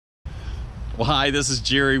Well, hi, this is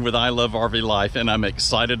Jerry with I Love RV Life, and I'm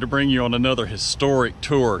excited to bring you on another historic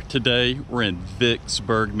tour. Today, we're in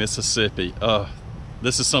Vicksburg, Mississippi.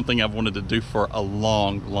 This is something I've wanted to do for a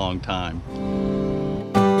long time.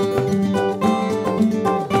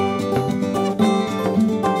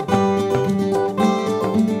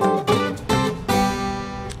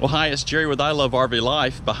 Well, hi, it's Jerry with I Love RV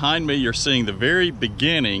Life. Behind me, you're seeing the very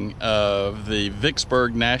beginning of the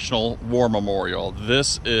Vicksburg National War Memorial.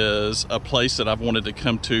 This is a place that I've wanted to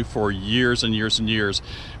come to for years and years and years.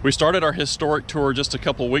 We started our historic tour just a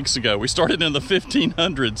couple of weeks ago. We started in the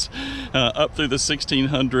 1500s, up through the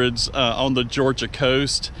 1600s on the Georgia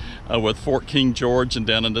coast with Fort King George and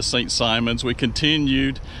down into St. Simons. We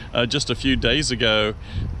continued just a few days ago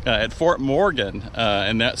at Fort Morgan,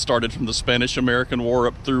 and that started from the Spanish-American War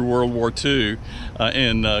up through World War II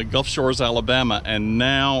in Gulf Shores, Alabama, and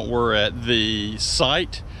now we're at the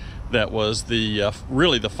site that was the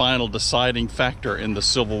really the final deciding factor in the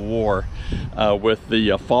Civil War with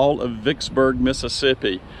the fall of Vicksburg,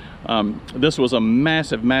 Mississippi. This was a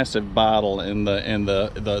massive battle in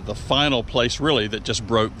the final place, really, that just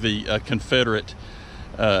broke the Confederate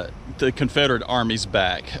army's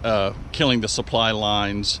back, killing the supply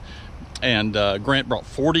lines. And Grant brought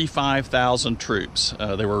 45,000 troops.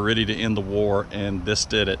 They were ready to end the war, and this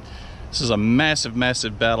did it. This is a massive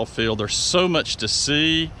battlefield. There's so much to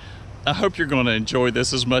see. I hope you're going to enjoy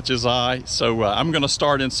this as much as I. So I'm going to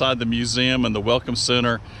start inside the museum and the Welcome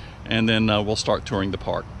Center, and then we'll start touring the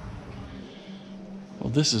park.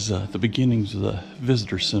 Well, this is the beginnings of the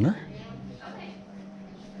Visitor Center.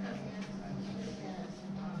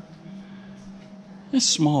 It's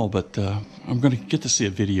small, but I'm going to get to see a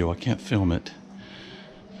video. I can't film it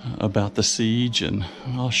about the siege, and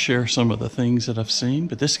I'll share some of the things that I've seen.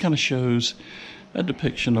 But this kind of shows a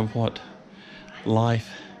depiction of what life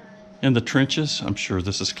in the trenches. I'm sure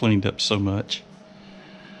this is cleaned up so much.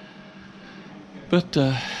 But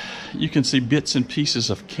you can see bits and pieces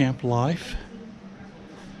of camp life,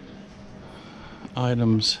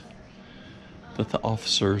 items that the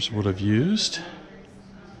officers would have used.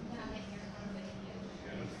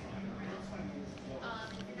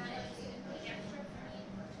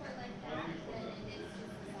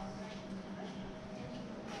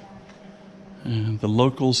 And the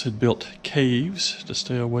locals had built caves to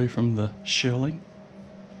stay away from the shelling.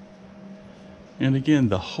 And again,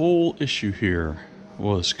 the whole issue here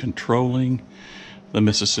was controlling the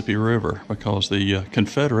Mississippi River, because the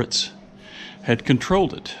Confederates had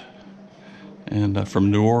controlled it. And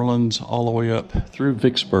from New Orleans all the way up through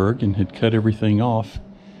Vicksburg, and had cut everything off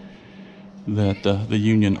that the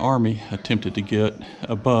Union Army attempted to get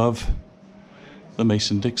above the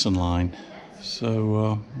Mason-Dixon line.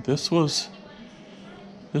 So this was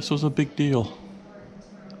a big deal.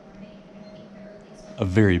 A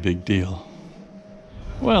very big deal.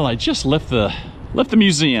 Well, I just left the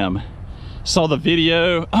museum. Saw the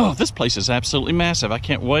video. Oh, this place is absolutely massive. I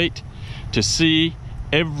can't wait to see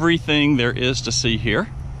everything there is to see here.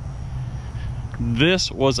 This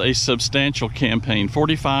was a substantial campaign.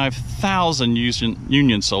 45,000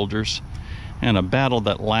 Union soldiers, and a battle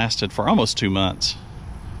that lasted for almost 2 months.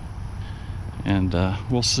 And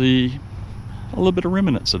we'll see a little bit of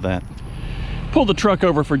remnants of that. Pull the truck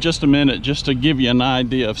over for just a minute just to give you an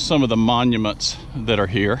idea of some of the monuments that are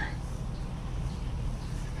here,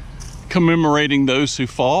 commemorating those who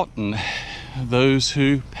fought and those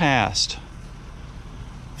who passed.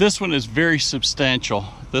 This one is very substantial.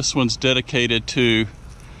 This one's dedicated to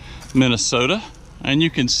Minnesota, and you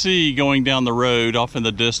can see going down the road off in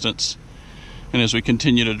the distance, and as we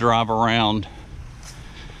continue to drive around,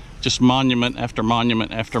 just monument after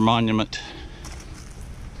monument after monument.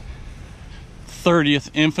 30th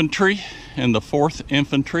Infantry and the 4th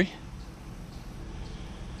Infantry.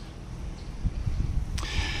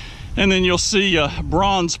 And then you'll see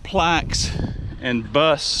bronze plaques and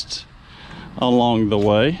busts along the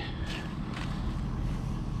way.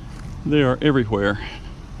 They are everywhere.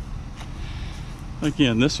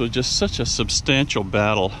 Again, this was just such a substantial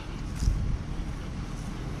battle.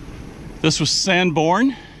 This was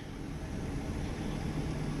Sanborn.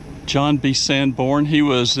 John B. Sanborn. He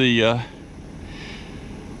was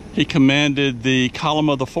he commanded the Column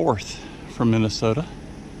of the 4th from Minnesota.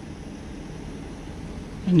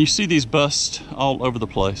 And you see these busts all over the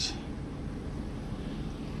place.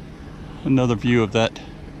 Another view of that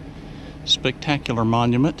spectacular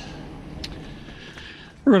monument.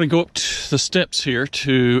 We're going to go up the steps here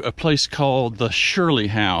to a place called the Shirley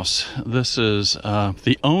House. This is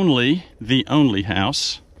the only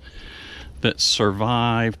house that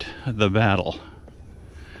survived the battle.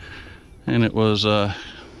 And it was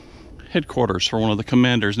headquarters for one of the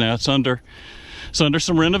commanders. Now it's under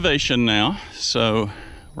some renovation now, so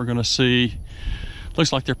we're going to see.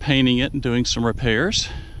 Looks like they're painting it and doing some repairs.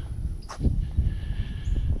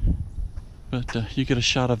 But you get a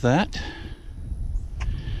shot of that.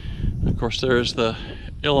 Of course, there's the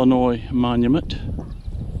Illinois Monument.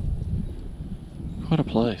 What a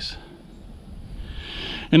place.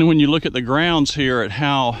 And when you look at the grounds here, at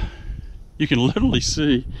how you can literally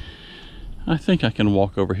see, I think I can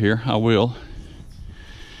walk over here, I will.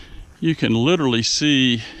 You can literally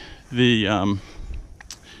see the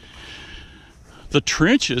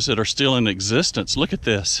trenches that are still in existence. Look at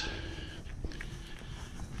this.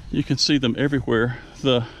 You can see them everywhere.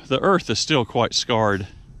 The earth is still quite scarred.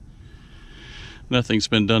 Nothing's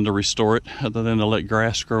been done to restore it other than to let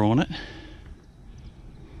grass grow on it.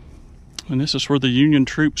 And this is where the Union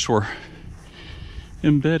troops were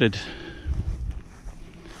embedded.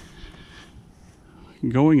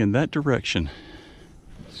 Going in that direction.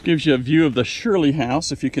 This gives you a view of the Shirley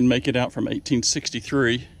House, if you can make it out, from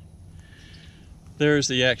 1863. There's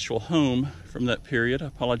the actual home from that period. I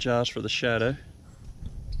apologize for the shadow.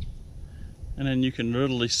 And then you can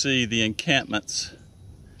literally see the encampments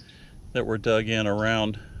that were dug in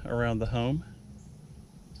around the home.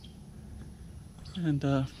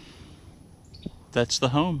 And that's the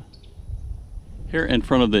home. Here in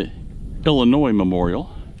front of the Illinois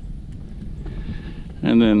Memorial.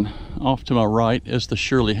 And then off to my right is the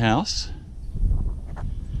Shirley House.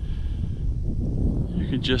 You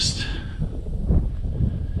can just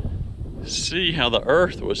see how the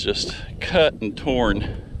earth was just cut and torn.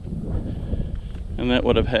 And that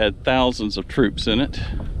would have had thousands of troops in it.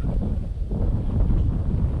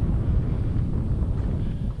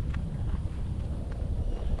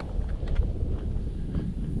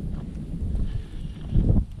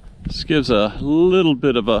 This gives a little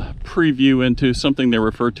bit of a preview into something they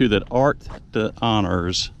refer to, that art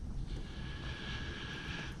d'honneurs.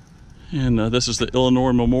 And this is the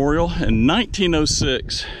Illinois Memorial. In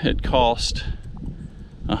 1906, it cost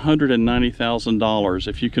 $190,000.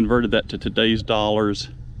 If you converted that to today's dollars,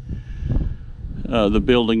 the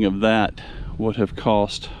building of that would have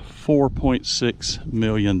cost $4.6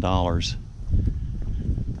 million.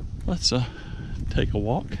 Let's take a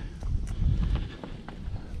walk.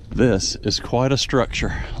 This is quite a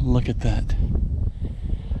structure. Look at that.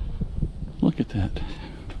 Look at that.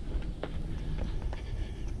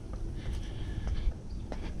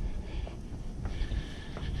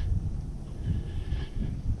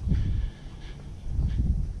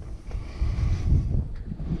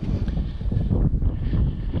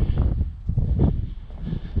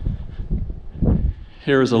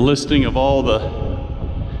 Here is a listing of all the,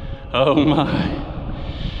 oh my,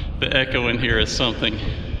 the echo in here is something.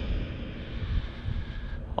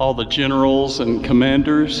 All the generals and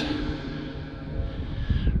commanders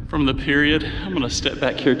from the period. I'm going to step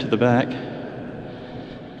back here to the back.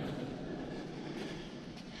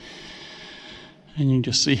 And you can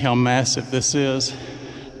just see how massive this is,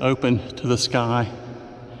 open to the sky.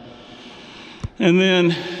 And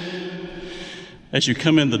then as you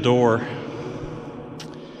come in the door,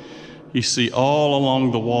 you see all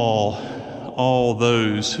along the wall all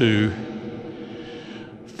those who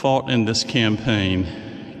fought in this campaign,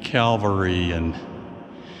 cavalry and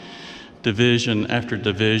division after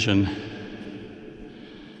division,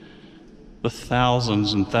 the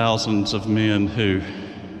thousands and thousands of men who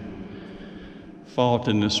fought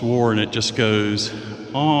in this war, and it just goes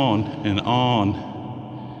on and on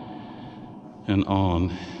and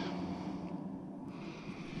on.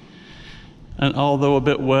 And although a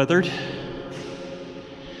bit weathered,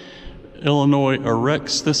 Illinois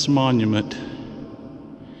erects this monument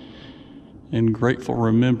in grateful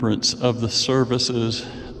remembrance of the services,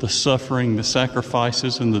 the suffering, the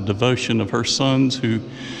sacrifices, and the devotion of her sons who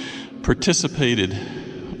participated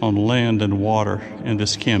on land and water in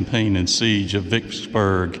this campaign and siege of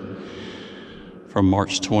Vicksburg from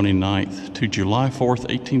March 29th to July 4th,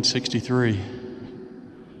 1863.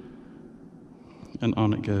 And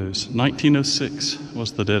on it goes. 1906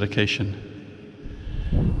 was the dedication.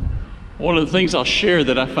 One of the things I'll share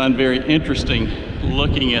that I find very interesting,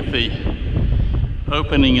 looking at the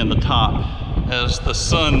opening in the top, as the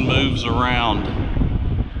sun moves around,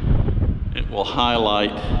 it will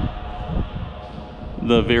highlight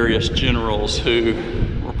the various generals who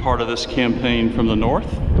were part of this campaign from the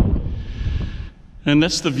north. And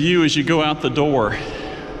that's the view as you go out the door.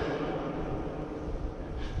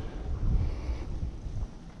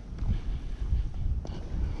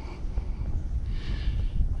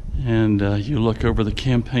 And you look over the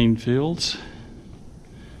campaign fields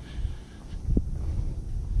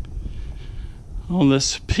On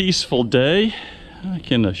this peaceful day, I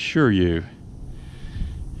can assure you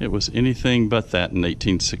it was anything but that in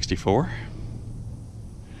 1864.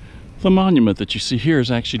 The monument that you see here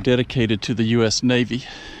is actually dedicated to the U.S. Navy,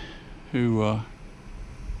 who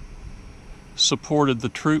supported the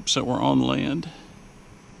troops that were on land.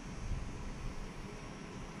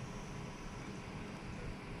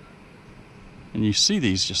 And you see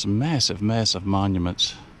these just massive, massive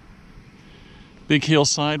monuments. Big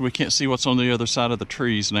hillside. We can't see what's on the other side of the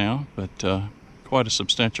trees now, but quite a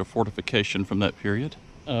substantial fortification from that period.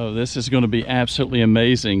 Oh, this is going to be absolutely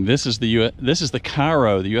amazing. This is the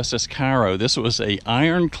Cairo, the USS Cairo. This was an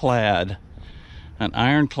ironclad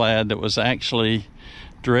that was actually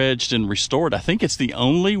dredged and restored. I think it's the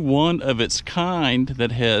only one of its kind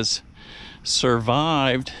that has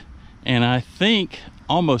survived, and I think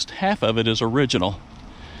almost half of it is original.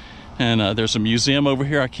 And there's a museum over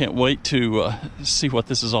here. I can't wait to see what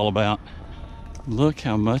this is all about. Look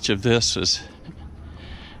how much of this has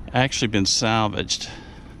actually been salvaged.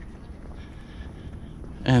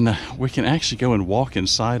 And we can actually go and walk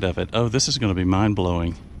inside of it. Oh, this is going to be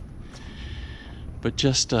mind-blowing. But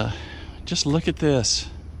just look at this.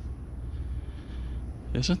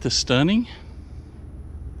 Isn't this stunning?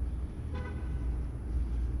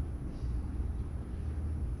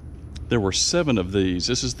 There were 7 of these.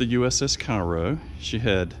 This is the USS Cairo. She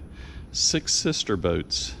had 6 sister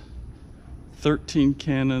boats, 13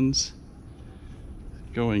 cannons,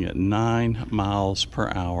 going at 9 miles per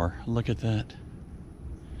hour. Look at that.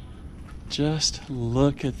 Just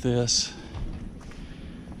look at this.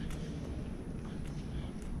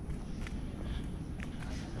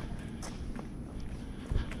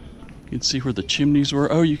 You can see where the chimneys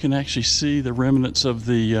were. Oh, you can actually see the remnants of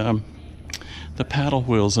the paddle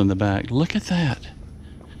wheels in the back. Look at that.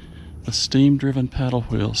 The steam-driven paddle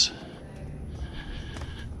wheels.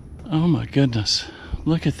 Oh my goodness.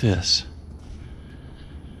 Look at this.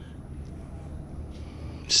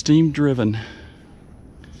 Steam-driven.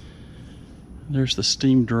 There's the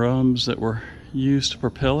steam drums that were used to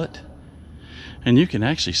propel it. And you can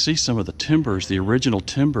actually see some of the timbers, the original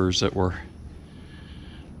timbers that were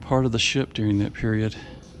part of the ship during that period.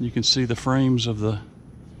 You can see the frames of the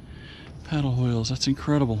paddle wheels. That's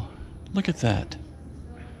incredible. Look at that.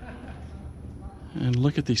 And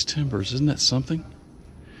look at these timbers. Isn't that something?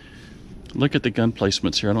 Look at the gun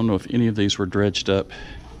placements here. I don't know if any of these were dredged up.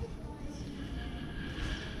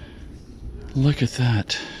 Look at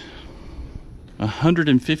that.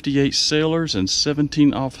 158 sailors and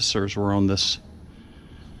 17 officers were on this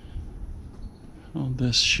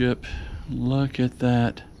ship. Look at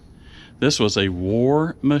that. This was a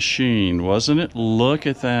war machine, wasn't it? Look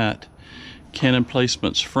at that. Cannon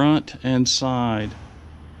placements front and side.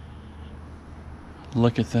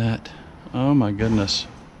 Look at that. Oh my goodness.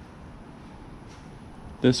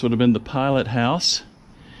 This would have been the pilot house.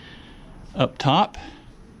 Up top,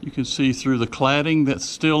 you can see through the cladding that's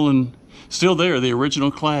still there, the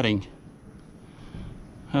original cladding.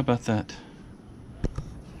 How about that?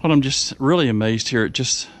 What I'm just really amazed here,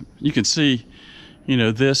 you can see,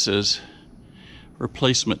 this is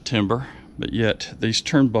replacement timber, but yet these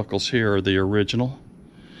turnbuckles here are the original.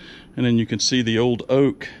 And then you can see the old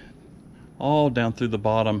oak all down through the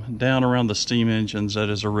bottom, down around the steam engines, that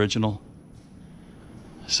is original.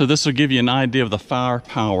 So this will give you an idea of the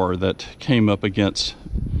firepower that came up against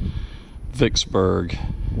Vicksburg.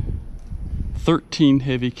 13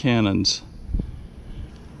 heavy cannons.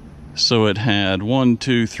 So it had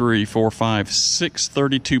 6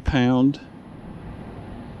 32-pound,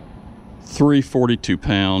 3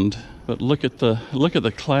 42-pound. But look at the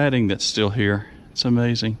cladding that's still here. It's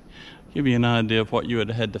amazing. Give you an idea of what you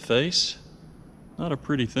had had to face. Not a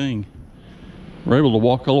pretty thing. We're able to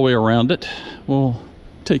walk all the way around it. We'll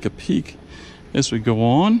take a peek as we go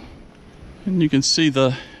on, and you can see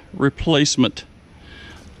the replacement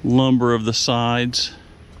lumber of the sides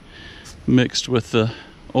mixed with the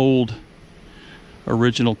old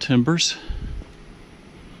original timbers.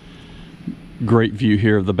 Great view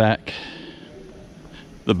here of the back,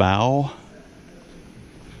 the bow.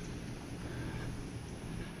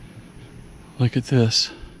 Look at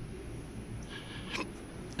this.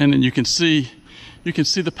 And then you can see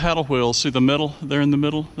the paddle wheels. See the metal there in the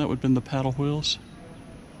middle? That would have been the paddle wheels.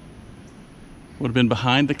 Would have been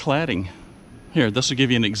behind the cladding. Here, this will give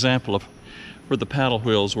you an example of where the paddle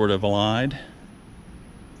wheels would have lied.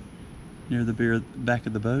 Near the back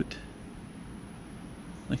of the boat.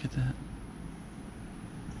 Look at that.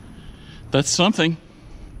 That's something.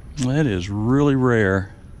 That is really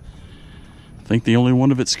rare. I think the only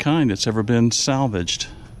one of its kind that's ever been salvaged.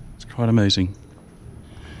 It's quite amazing.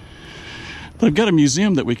 They've got a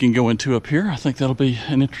museum that we can go into up here. I think that'll be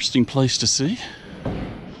an interesting place to see.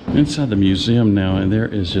 Inside the museum now, and there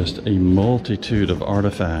is just a multitude of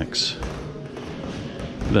artifacts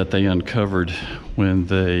that they uncovered when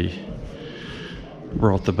they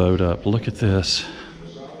brought the boat up. Look at this.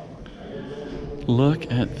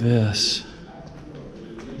 Look at this.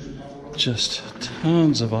 Just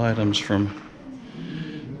tons of items, from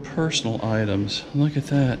personal items. Look at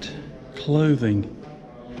that. Clothing.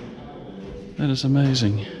 That is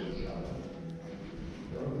amazing.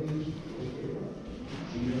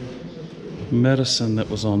 Medicine that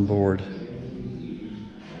was on board.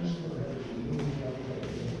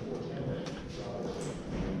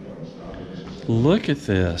 Look at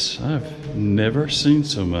this. I've never seen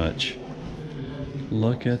so much.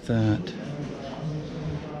 Look at that.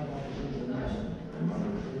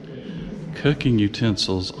 Cooking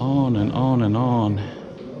utensils, on and on and on.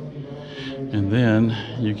 And then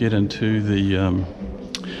you get into the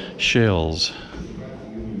shells.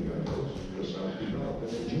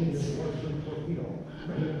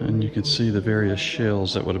 And you can see the various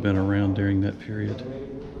shells that would have been around during that period.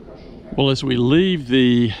 Well, as we leave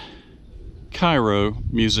the Cairo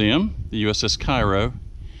Museum, the USS Cairo,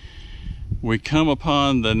 we come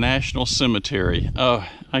upon the National Cemetery. Oh,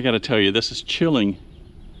 I gotta tell you, this is chilling.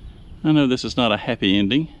 I know this is not a happy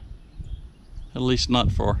ending, at least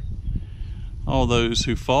not for all those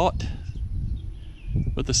who fought,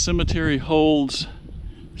 but the cemetery holds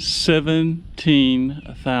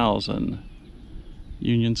 17,000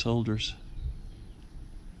 Union soldiers.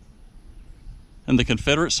 And the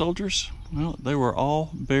Confederate soldiers, well, they were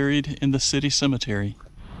all buried in the city cemetery.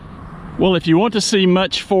 Well, if you want to see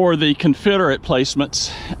much for the Confederate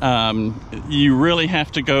placements, you really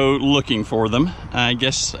have to go looking for them. I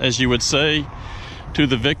guess, as you would say, to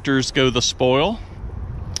the victors go the spoil.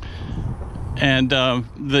 And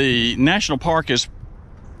the national park is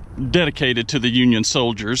dedicated to the Union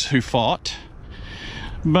soldiers who fought.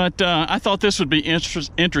 But I thought this would be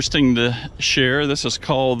interesting to share. This is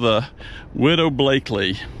called the Widow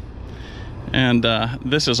Blakely. And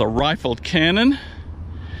this is a rifled cannon.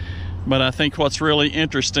 But I think what's really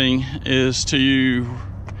interesting is the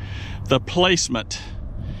placement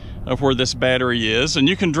of where this battery is. And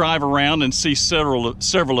you can drive around and see several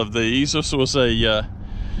of these. This was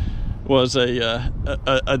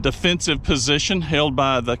a defensive position held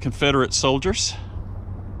by the Confederate soldiers.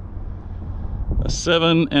 A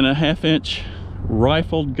 7.5-inch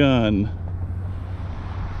rifled gun.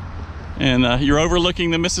 And you're overlooking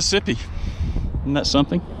the Mississippi. Isn't that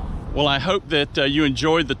something? Well, I hope that you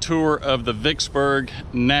enjoyed the tour of the Vicksburg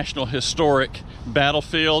National Historic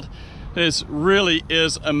Battlefield. This really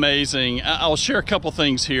is amazing. I'll share a couple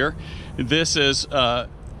things here. This is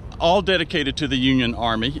all dedicated to the Union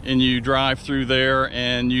Army, and you drive through there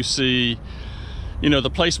and you see, you know, the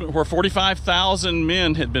placement where 45,000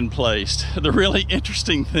 men had been placed. The really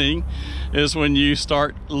interesting thing is when you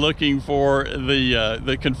start looking for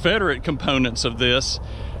the Confederate components of this,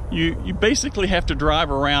 you basically have to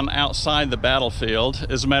drive around outside the battlefield.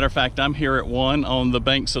 As a matter of fact, I'm here at one on the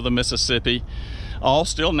banks of the Mississippi, all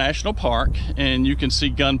still national park, and you can see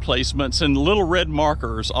gun placements and little red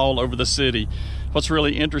markers all over the city. What's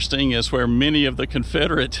really interesting is where many of the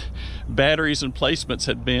Confederate batteries and placements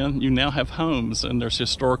had been, you now have homes, and there's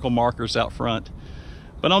historical markers out front.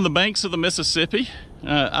 But on the banks of the Mississippi,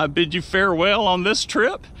 I bid you farewell on this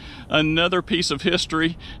trip. Another piece of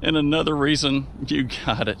history and another reason you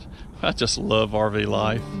got it. I just love RV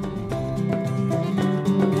life.